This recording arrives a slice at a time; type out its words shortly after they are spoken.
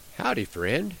Howdy,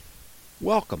 friend.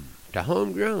 Welcome to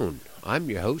Homegrown.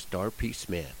 I'm your host, R.P.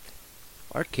 Smith.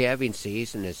 Our calving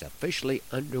season is officially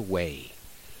underway.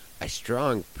 A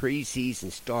strong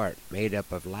preseason start made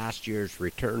up of last year's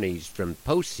returnees from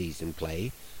postseason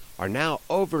play are now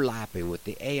overlapping with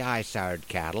the AI-sired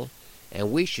cattle,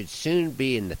 and we should soon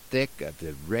be in the thick of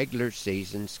the regular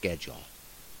season schedule.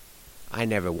 I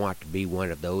never want to be one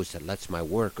of those that lets my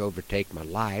work overtake my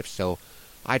life, so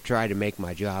I try to make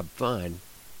my job fun.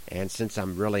 And since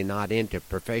I'm really not into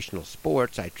professional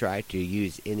sports, I try to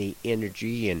use any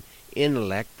energy and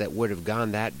intellect that would have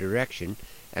gone that direction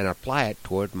and apply it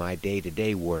toward my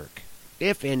day-to-day work.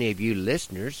 If any of you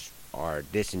listeners are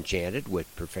disenchanted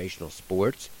with professional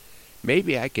sports,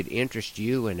 maybe I could interest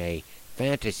you in a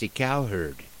fantasy cow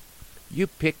herd. You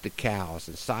pick the cows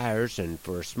and sires, and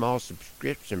for a small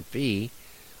subscription fee,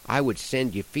 I would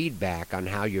send you feedback on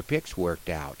how your picks worked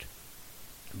out.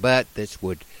 But this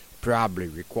would probably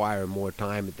require more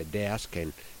time at the desk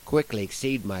and quickly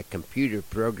exceed my computer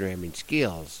programming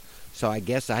skills, so I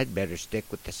guess I'd better stick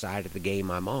with the side of the game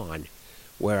I'm on,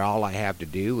 where all I have to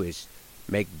do is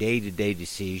make day-to-day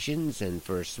decisions and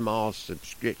for a small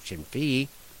subscription fee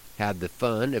have the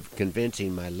fun of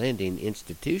convincing my lending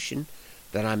institution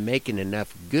that I'm making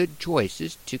enough good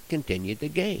choices to continue the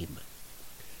game.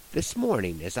 This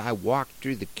morning, as I walked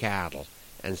through the cattle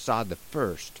and saw the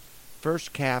first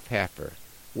calf heifer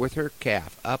with her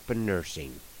calf up and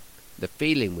nursing, the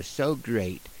feeling was so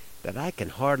great that I can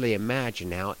hardly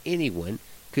imagine how anyone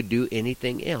could do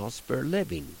anything else for a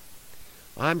living.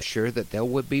 I'm sure that there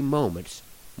will be moments,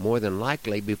 more than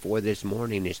likely before this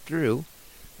morning is through,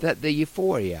 that the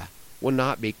euphoria will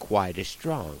not be quite as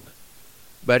strong.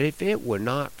 But if it were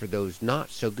not for those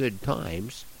not-so-good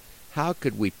times, how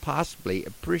could we possibly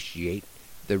appreciate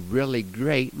the really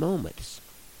great moments?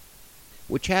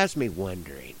 Which has me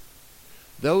wondering,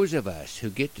 those of us who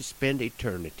get to spend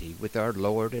eternity with our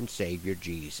Lord and Savior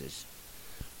Jesus,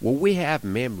 will we have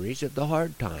memories of the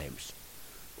hard times?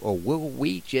 Or will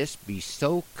we just be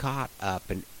so caught up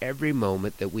in every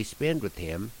moment that we spend with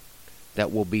Him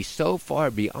that will be so far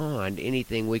beyond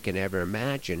anything we can ever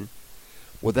imagine?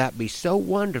 Will that be so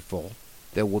wonderful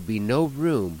there will be no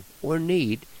room or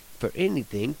need for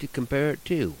anything to compare it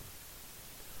to?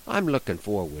 I'm looking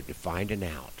forward to finding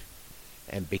out.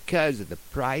 And because of the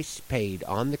price paid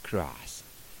on the cross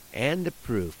and the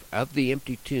proof of the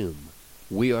empty tomb,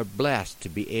 we are blessed to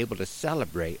be able to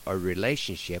celebrate our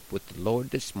relationship with the Lord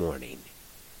this morning.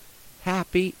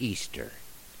 Happy Easter.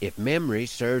 If memory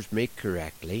serves me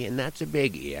correctly, and that's a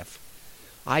big if,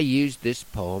 I used this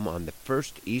poem on the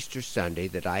first Easter Sunday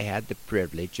that I had the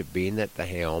privilege of being at the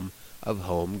helm of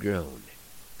Homegrown.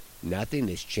 Nothing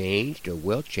has changed or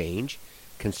will change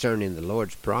concerning the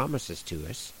Lord's promises to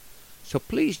us. So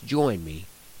please join me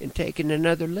in taking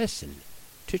another listen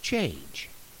to change.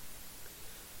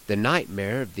 The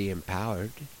nightmare of the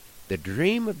empowered, the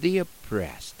dream of the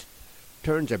oppressed,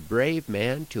 turns a brave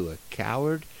man to a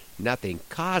coward. Nothing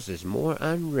causes more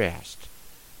unrest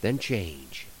than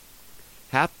change.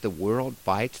 Half the world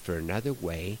fights for another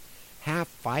way, half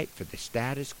fight for the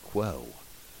status quo.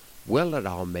 Will it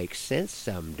all make sense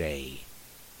someday?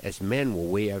 As men will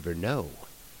we ever know?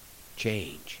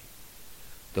 Change.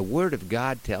 The Word of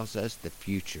God tells us the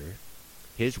future.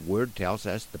 His Word tells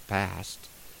us the past.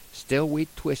 Still we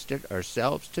twist it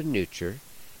ourselves to neuter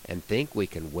and think we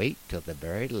can wait till the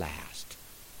very last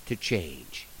to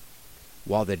change.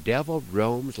 While the devil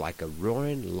roams like a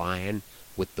roaring lion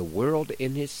with the world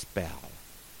in his spell,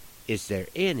 is there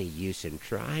any use in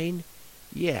trying?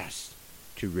 Yes,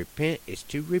 to repent is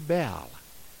to rebel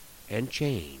and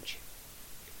change.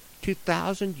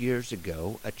 2,000 years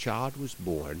ago, a child was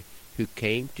born who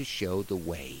came to show the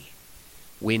way.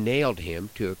 We nailed him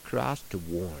to a cross to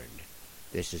warn.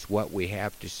 This is what we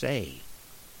have to say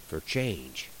for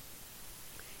change.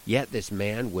 Yet this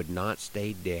man would not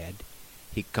stay dead.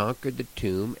 He conquered the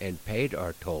tomb and paid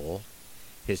our toll.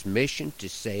 His mission to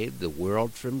save the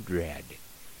world from dread.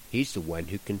 He's the one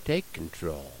who can take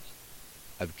control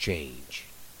of change.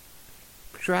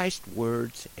 Christ's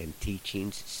words and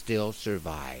teachings still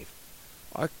survive.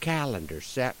 Our calendar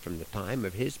set from the time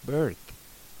of His birth.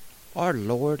 Our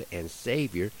Lord and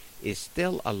Savior is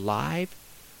still alive.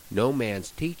 No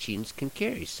man's teachings can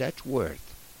carry such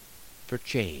worth for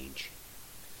change.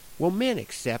 Will men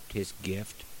accept His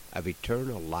gift of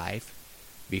eternal life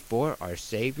before our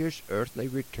Savior's earthly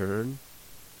return?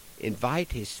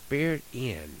 Invite His Spirit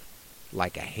in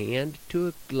like a hand to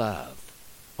a glove.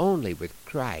 Only with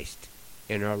Christ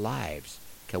in our lives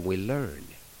can we learn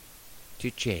to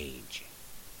change.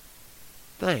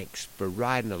 Thanks for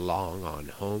riding along on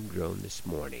Homegrown this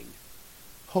morning,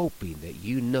 hoping that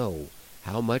you know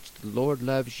how much the Lord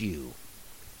loves you,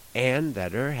 and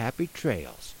that our happy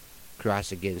trails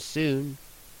cross again soon.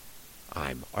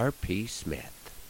 I'm R.P. Smith.